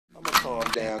calm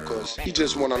down, cause he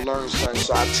just wanna learn something,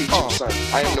 so I teach him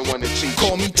something. I am the one that teach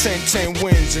Call him. me 10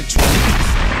 wins and 20.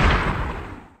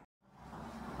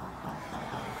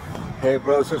 Hey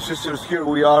brothers and sisters, here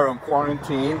we are on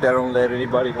quarantine. They don't let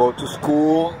anybody go to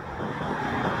school.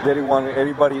 They don't want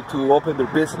anybody to open their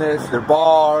business, their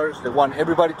bars. They want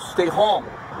everybody to stay home,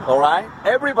 all right?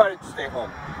 Everybody to stay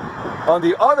home. On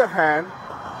the other hand,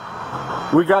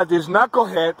 we got this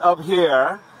knucklehead up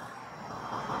here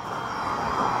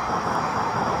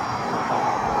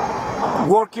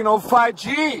working on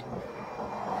 5G.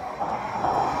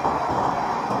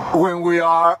 When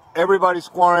everybody's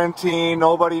quarantined,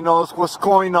 nobody knows what's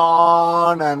going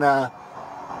on, and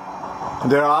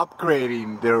they're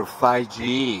upgrading their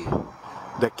 5G,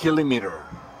 the kilometer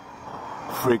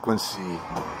frequency.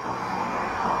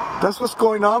 That's what's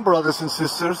going on, brothers and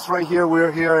sisters. Right here,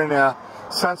 we're here in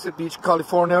Sunset Beach,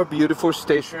 California, beautiful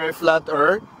stationary flat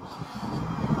earth.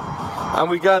 And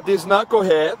we got this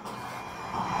knucklehead.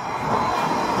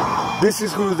 This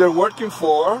is who they're working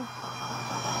for.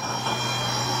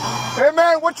 Hey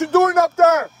man, what you doing up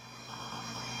there?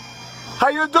 How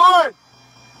you doing?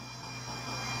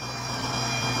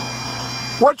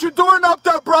 What you doing up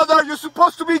there, brother? You're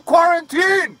supposed to be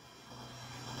quarantined.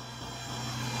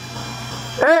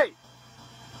 Hey!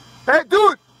 Hey,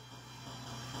 dude!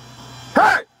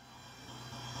 Hey!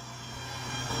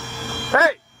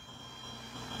 Hey!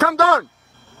 Come down!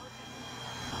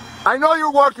 I know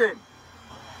you're working.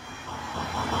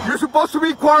 You're supposed to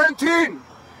be quarantined.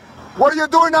 What are you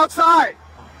doing outside?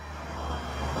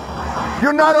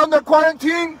 You're not under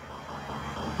quarantine?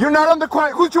 You're not under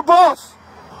quarantine. Who's your boss?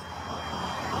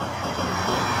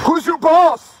 Who's your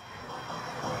boss?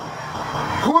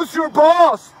 Who's your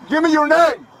boss? Give me your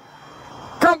name.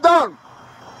 Come down.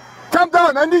 Come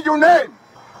down. I need your name.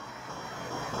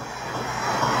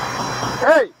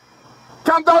 Hey,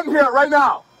 come down here right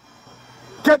now.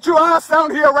 Get your ass down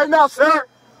here right now, sir.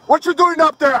 What you doing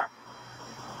up there?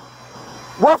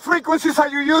 What frequencies are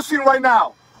you using right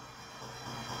now?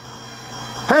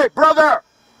 Hey, brother.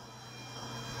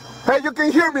 Hey, you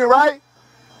can hear me, right?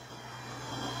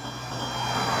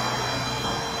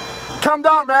 Come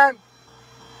down, man.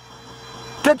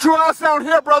 Get your ass down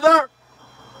here, brother.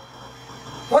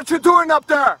 What you doing up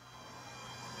there?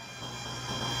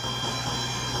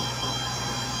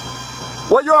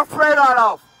 What you afraid out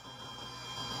of?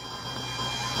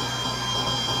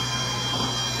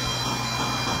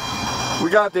 We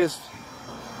got this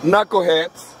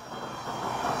knuckleheads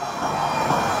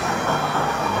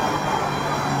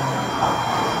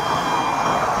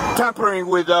tampering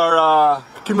with our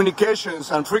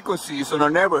communications and frequencies in our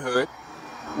neighborhood.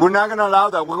 We're not gonna allow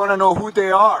that. We're gonna know who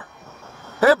they are.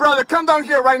 Hey brother, come down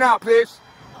here right now, please.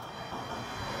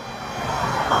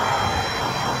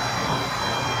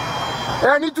 Hey,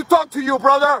 I need to talk to you,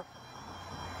 brother.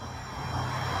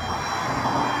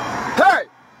 Hey!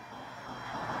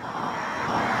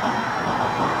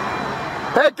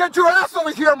 Hey, get your ass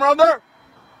over here, brother.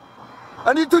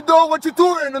 I need to know what you're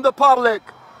doing in the public.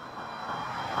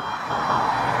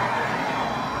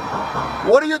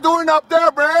 What are you doing up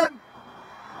there, man?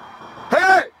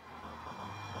 Hey!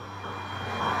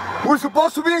 We're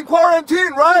supposed to be in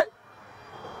quarantine, right?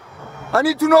 I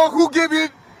need to know who gave you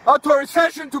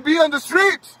authorization to be on the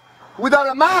streets without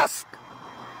a mask.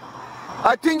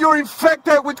 I think you're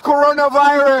infected with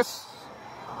coronavirus.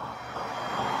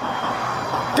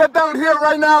 Get down here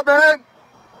right now, man.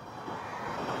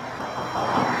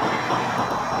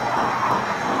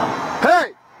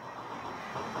 Hey!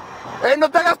 Hey, no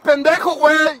te hagas pendejo,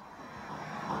 güey.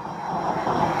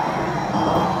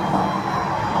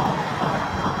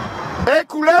 Hey,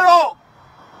 culero.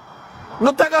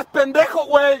 No te hagas pendejo,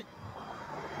 güey.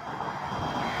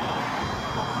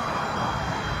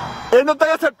 No te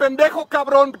hagas el pendejo,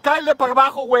 cabrón. Cáele para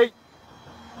abajo, güey.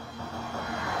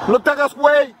 No te hagas,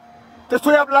 güey. Te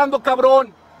estoy hablando,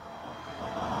 cabrón.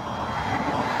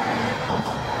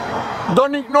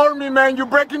 Don't ignore me, man. You're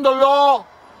breaking the law.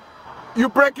 You're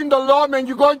breaking the law, man.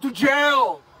 You're going to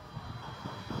jail.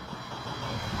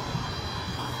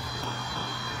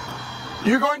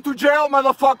 You're going to jail,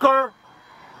 motherfucker.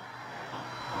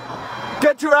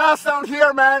 Get your ass down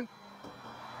here, man.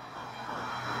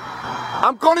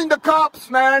 I'm calling the cops,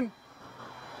 man.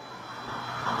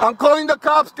 I'm calling the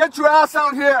cops. Get your ass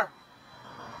down here.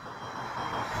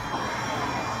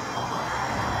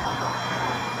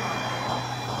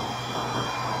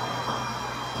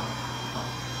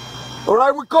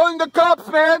 Alright, we're calling the cops,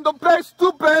 man. Don't play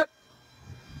stupid.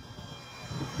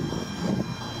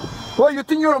 What, you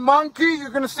think you're a monkey? You're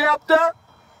gonna stay up there?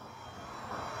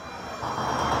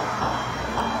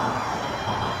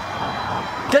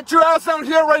 Get your ass down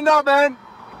here right now, man.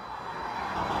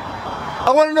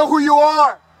 I want to know who you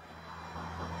are.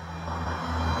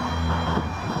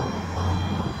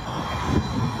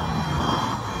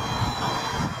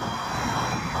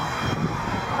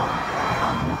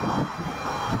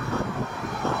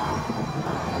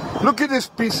 Look at this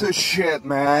piece of shit,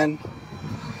 man.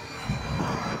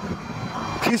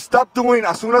 He stopped doing,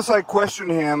 as soon as I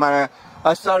questioned him, I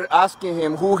started asking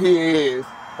him who he is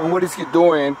and what is he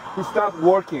doing, he stopped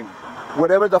working.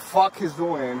 Whatever the fuck he's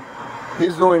doing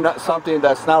something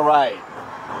that's not right.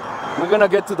 We're gonna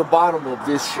get to the bottom of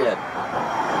this shit.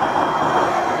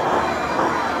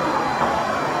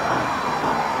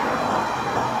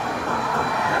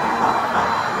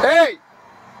 Hey!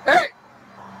 Hey!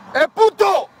 Hey,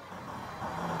 puto!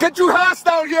 Get your ass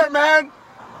down here, man!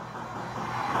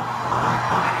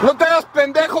 No te hagas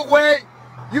pendejo, güey!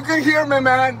 You can hear me,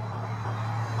 man!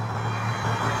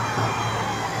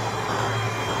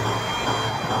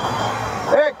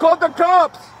 Hey, call the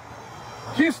cops!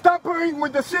 He's tampering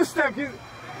with the system.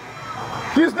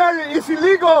 He's not, it's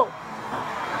illegal!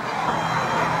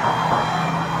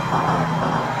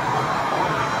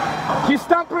 He's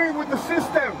tampering with the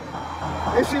system.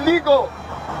 It's illegal.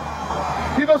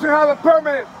 He doesn't have a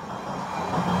permit.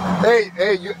 Hey,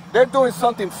 they're doing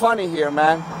something funny here,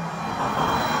 man.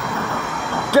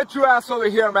 Get your ass over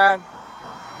here, man.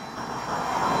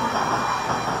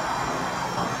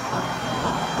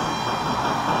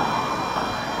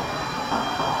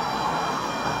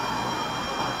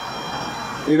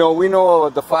 You know, we know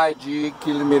the 5G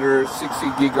kilometers, 60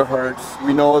 gigahertz.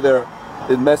 We know they're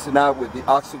messing up with the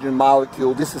oxygen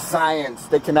molecule. This is science.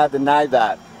 They cannot deny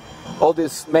that. All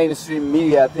this mainstream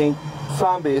media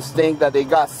zombies think that they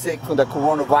got sick from the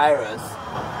coronavirus,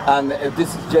 and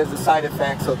this is just the side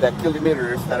effects of the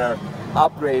kilometers that are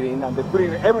operating, and they're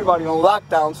putting everybody on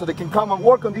lockdown so they can come and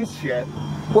work on this shit.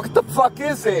 What the fuck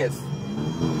is this?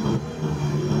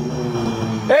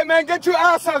 Hey man, get your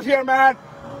ass out here, man.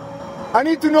 I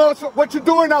need to know what you're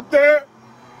doing up there.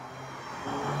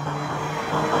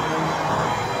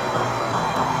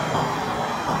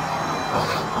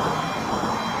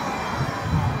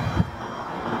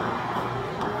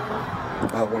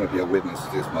 I want to be a witness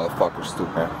to this motherfuckers too,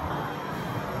 man.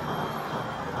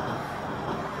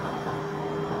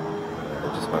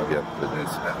 I just want to be a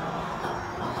witness, man.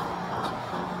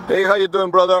 Hey, how you doing,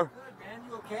 brother? Good, man.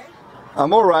 You okay?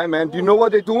 I'm alright, man. Do you know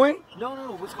what they're doing? No.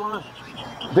 What's going on?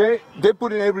 They're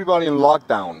putting everybody in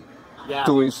lockdown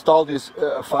to install these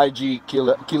 5G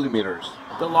kilometers.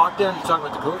 The lockdown? You talking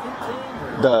about the COVID thing?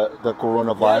 Or? The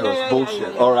coronavirus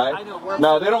bullshit. Yeah. All right. I know.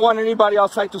 Now they don't want anybody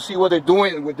outside to see what they're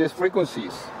doing with these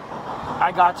frequencies.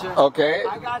 I got you. Okay.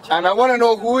 I got you. And I want to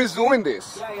know who is doing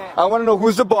this. Yeah. I want to know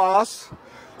who's the boss.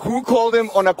 Who called them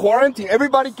on a quarantine?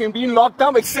 Everybody can be in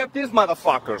lockdown except these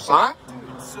motherfuckers, huh?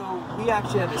 Dude, so we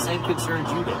actually have the same concerns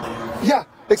you did. Yeah,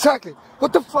 exactly.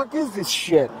 What the fuck is this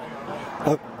shit?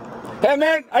 Hey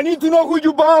man, I need to know who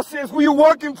your boss is, who you're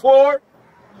working for.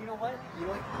 You know what?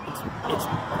 It's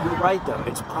you're right though.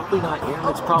 It's probably not him.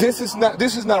 It's probably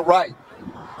This is not right.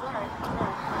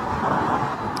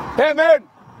 Hey man,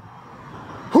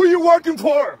 who you working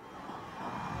for?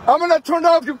 I'm gonna turn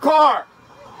off your car.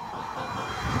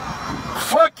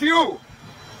 Fuck you.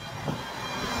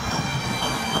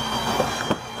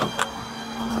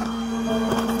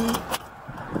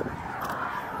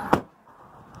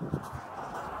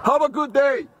 Have a good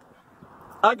day.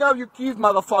 I got your keys,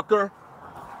 motherfucker.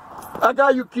 I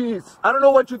got your keys. I don't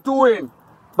know what you're doing,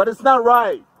 but it's not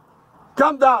right.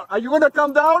 Come down. Are you gonna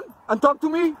come down and talk to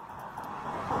me?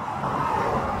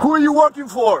 Who are you working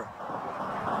for?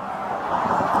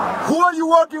 Who are you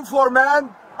working for, man?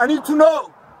 I need to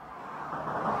know.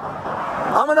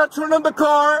 I'm gonna turn on the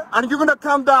car and you're gonna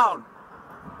come down.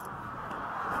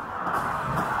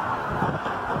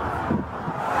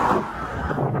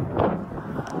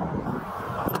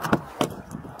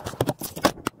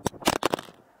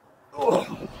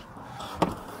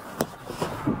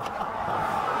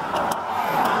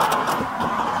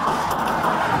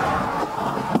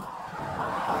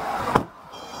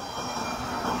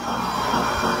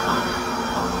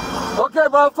 Okay,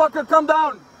 motherfucker, come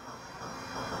down.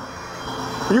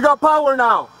 You got power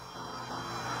now.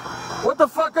 What the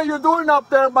fuck are you doing up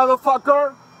there,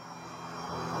 motherfucker?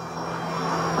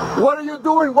 What are you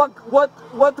doing?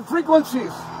 What the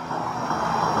frequencies?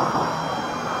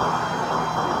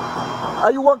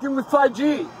 Are you working with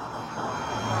 5G?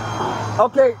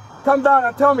 Okay, come down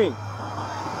and tell me.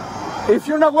 If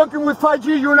you're not working with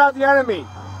 5G, you're not the enemy.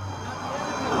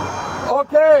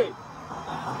 Okay.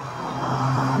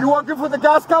 You working for the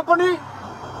gas company?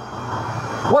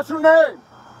 What's your name?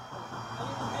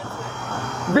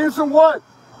 Vincent what?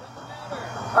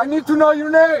 I need to know your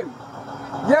name.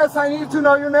 Yes, I need to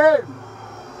know your name.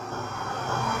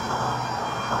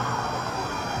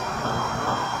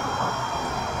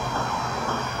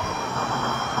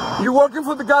 You're working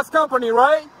for the gas company,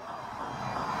 right?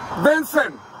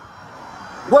 Vincent.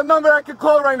 What number I can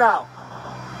call right now?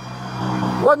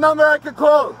 What number I can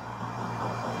call?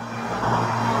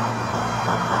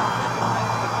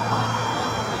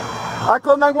 I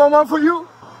call 911 for you?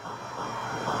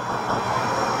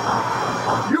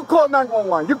 You call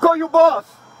 911. You call your boss.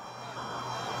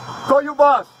 Call your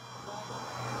boss.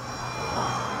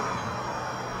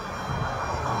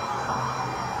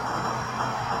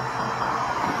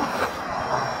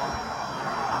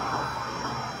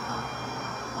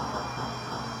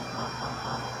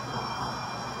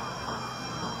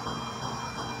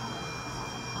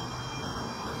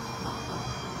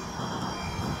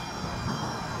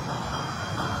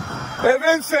 Hey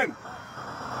Vincent,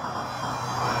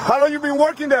 how long you been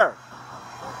working there?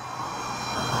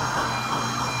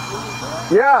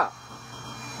 Yeah.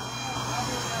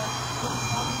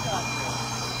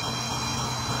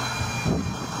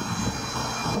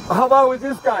 How about with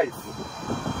these guys?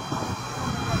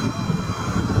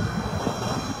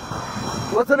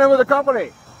 What's the name of the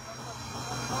company?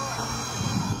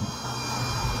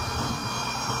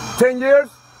 10 years?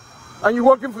 And you're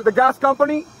working for the gas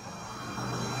company?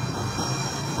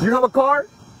 You have a car?